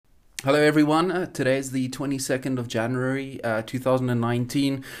Hello, everyone. Today is the 22nd of January,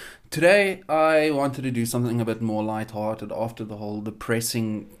 2019. Today, I wanted to do something a bit more lighthearted after the whole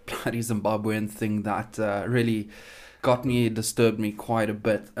depressing bloody Zimbabwean thing that really disturbed me quite a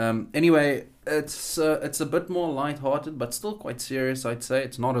bit. Anyway, it's a bit more lighthearted, but still quite serious. I'd say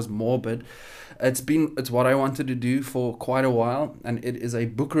it's not as morbid. It's what I wanted to do for quite a while, and it is a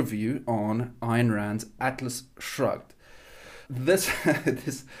book review on Ayn Rand's Atlas Shrugged. This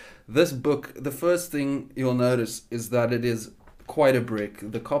this this book, the first thing you'll notice is that it is quite a brick.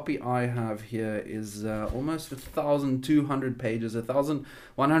 The copy I have here is almost 1,200 pages,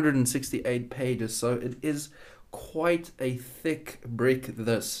 1,168 pages. So it is quite a thick brick.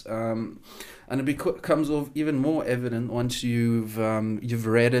 And it becomes even more evident once you've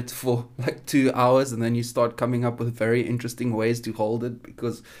read it for like 2 hours, and then you start coming up with very interesting ways to hold it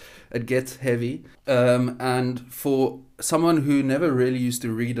because it gets heavy. And for someone who never really used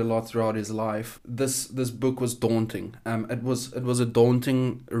to read a lot throughout his life, this book was daunting. It was a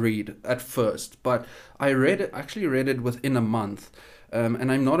daunting read at first, but actually read it within a month.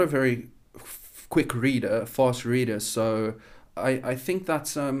 And I'm not a very fast reader, so I think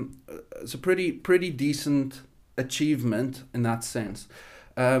that's it's a pretty decent achievement in that sense.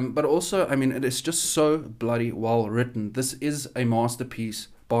 But also, I mean, it is just so bloody well written. This is a masterpiece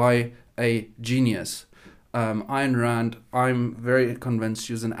by a genius. Ayn Rand, I'm very convinced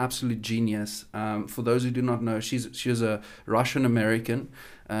she was an absolute genius. For those who do not know, she was a Russian American.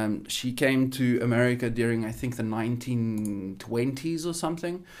 She came to America during, I think, the 1920s or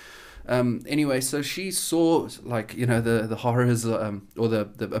something. Anyway, so she saw, like, the horrors, or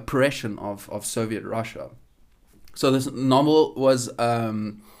the oppression of Soviet Russia. So this novel was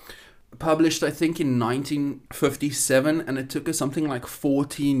published, I think, in 1957, and it took her something like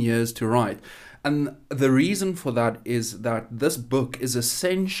 14 years to write. And the reason for that is that this book is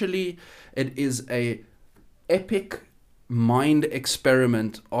essentially, it is a epic mind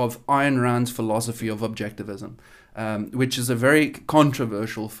experiment of Ayn Rand's philosophy of objectivism, which is a very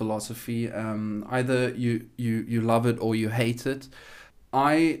controversial philosophy. Either you love it or you hate it.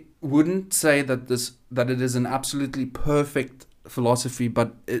 I wouldn't say that it is an absolutely perfect philosophy,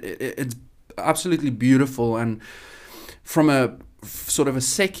 but it's absolutely beautiful. And from a sort of a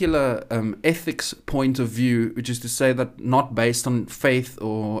secular ethics point of view, which is to say that not based on faith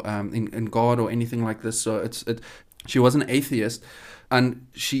or in God or anything like this. So she was an atheist, and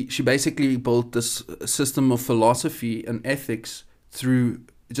she basically built this system of philosophy and ethics through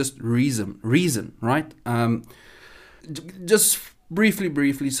just reason, right? Just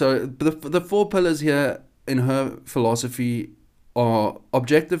briefly. So the four pillars here in her philosophy are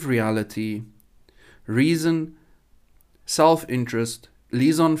objective reality, reason, self-interest,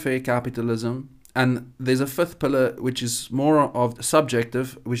 laissez-faire capitalism, and there's a fifth pillar which is more of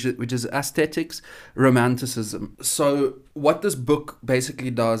subjective, which is aesthetics, romanticism. So what this book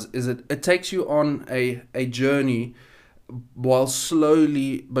basically does is it takes you on a journey while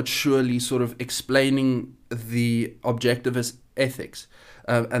slowly but surely sort of explaining the objectivist ethics.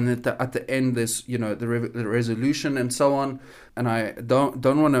 And at the end, there's the resolution and so on. And I don't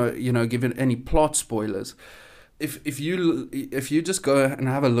want to give it any plot spoilers. If you just go and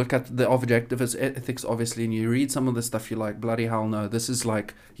have a look at the objectivist ethics, obviously, and you read some of the stuff, you're like, bloody hell no, this is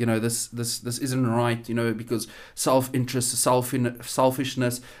like, this isn't right, because self-interest,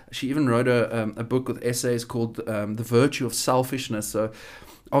 selfishness. She even wrote a book with essays called The Virtue of Selfishness. So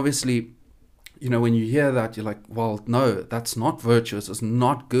obviously, when you hear that, you're like, well, no, that's not virtuous, it's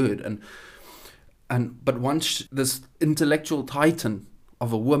not good. But once this intellectual titan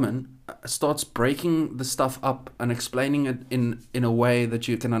of a woman starts breaking the stuff up and explaining it in a way that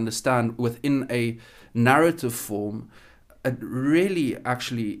you can understand within a narrative form, it really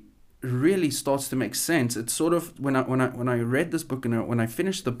starts to make sense. It's sort of, when I read this book and when I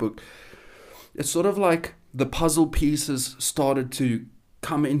finished the book, it's sort of like the puzzle pieces started to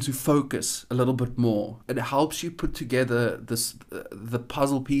come into focus a little bit more. It helps you put together the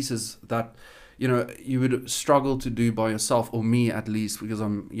puzzle pieces that you would struggle to do by yourself, or me at least, because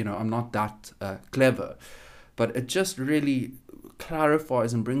I'm not that clever. But it just really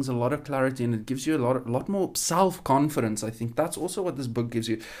clarifies and brings a lot of clarity, and it gives you a lot more self-confidence. I think that's also what this book gives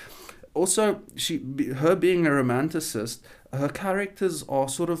you. Also, her being a romanticist, her characters are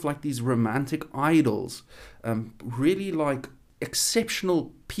sort of like these romantic idols, really like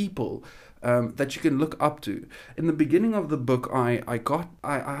exceptional people that you can look up to. In the beginning of the book, I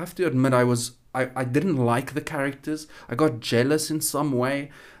have to admit, I didn't like the characters. I got jealous in some way,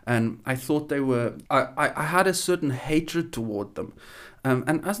 and I thought they were. I had a certain hatred toward them,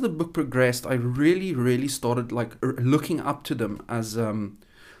 and as the book progressed, I really started like looking up to them as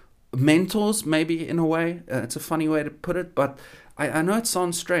mentors, maybe, in a way. It's a funny way to put it, but I know it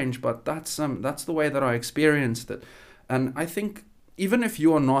sounds strange, but that's the way that I experienced it. And I think even if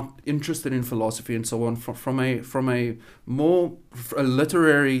you are not interested in philosophy and so on, from a more a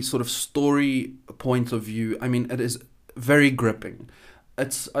literary sort of story point of view, I mean, it is very gripping.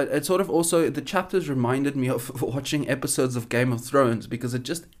 It's sort of also, the chapters reminded me of watching episodes of Game of Thrones, because it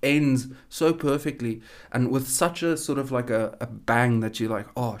just ends so perfectly and with such a sort of like a bang that you're like,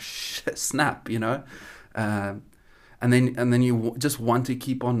 oh shit, snap, you know. And then you just want to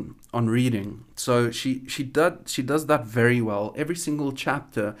keep on reading. So she does that very well. Every single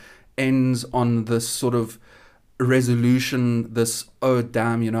chapter ends on this sort of resolution, this, oh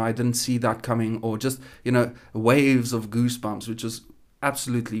damn, you know, I didn't see that coming, or just, you know, waves of goosebumps, which is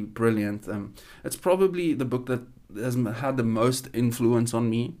absolutely brilliant. It's probably the book that has had the most influence on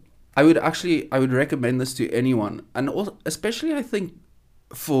me. I would recommend this to anyone, and also, especially, I think,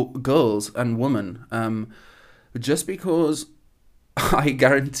 for girls and women, just because I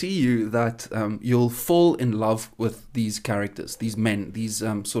guarantee you that you'll fall in love with these characters, these men, these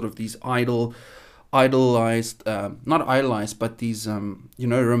sort of these idolized, not idolized, but these you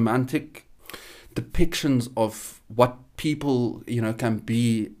know, romantic depictions of what people, you know, can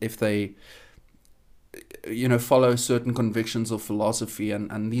be if they, you know, follow certain convictions of philosophy,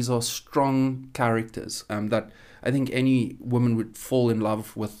 and these are strong characters that I think any woman would fall in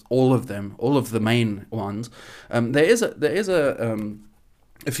love with. All of them, all of the main ones. There is a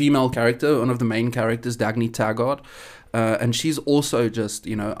female character, one of the main characters, Dagny Taggart, and she's also just,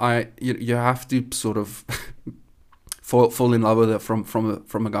 you know, you have to sort of fall in love with her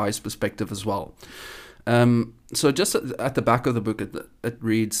from a guy's perspective as well. So just at the back of the book, it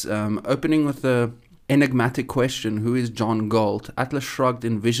reads, opening with the enigmatic question, who is John Galt? Atlas Shrugged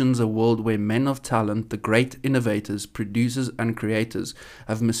envisions a world where men of talent, the great innovators, producers and creators,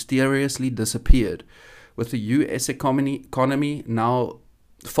 have mysteriously disappeared. With the US economy now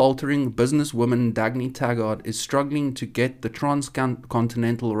faltering, businesswoman Dagny Taggart is struggling to get the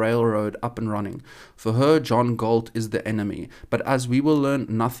Transcontinental Railroad up and running. For her, John Galt is the enemy, but as we will learn,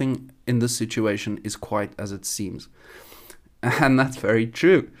 nothing in this situation is quite as it seems. And that's very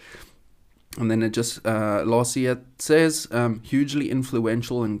true. And then it just, lastly, it says, hugely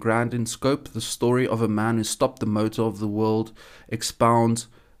influential and grand in scope, the story of a man who stopped the motor of the world expounds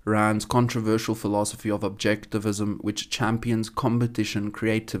Rand's controversial philosophy of objectivism, which champions competition,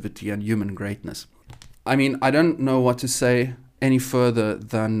 creativity, and human greatness. I mean, I don't know what to say any further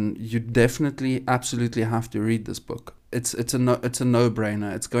than you definitely, absolutely have to read this book. It's a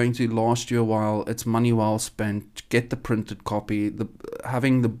no-brainer. It's going to last you a while. It's money well spent. Get the printed copy.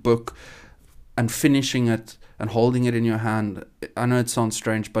 Having the book and finishing it and holding it in your hand. I know it sounds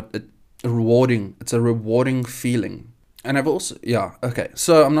strange, but it's a rewarding feeling. And I've also, yeah, okay.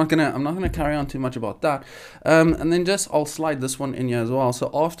 So I'm not gonna carry on too much about that. And then I'll slide this one in here as well.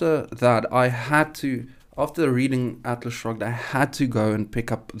 So after that, after reading Atlas Shrugged, I had to go and pick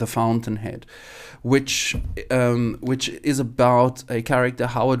up The Fountainhead, which is about a character,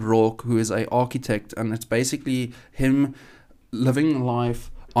 Howard Rourke, who is an architect, and it's basically him living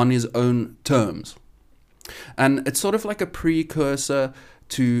life on his own terms. And it's sort of like a precursor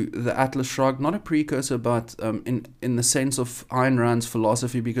to the Atlas Shrugged, not a precursor, but in the sense of Ayn Rand's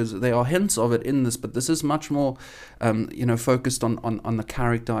philosophy, because there are hints of it in this, but this is much more, focused on the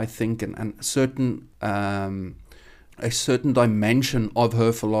character, I think, and a certain dimension of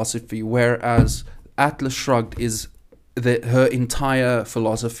her philosophy, whereas Atlas Shrugged is her entire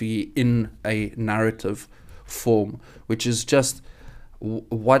philosophy in a narrative form, which is just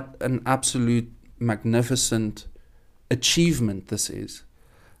what an absolute magnificent achievement this is.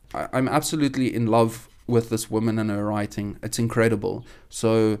 I'm absolutely in love with this woman and her writing. It's incredible.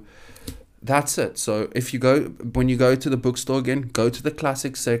 So that's it. So when you go to the bookstore again, go to the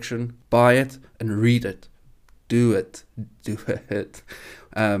classics section, buy it and read it. Do it.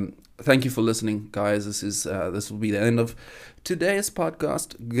 Thank you for listening, guys. This will be the end of today's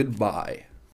podcast. Goodbye.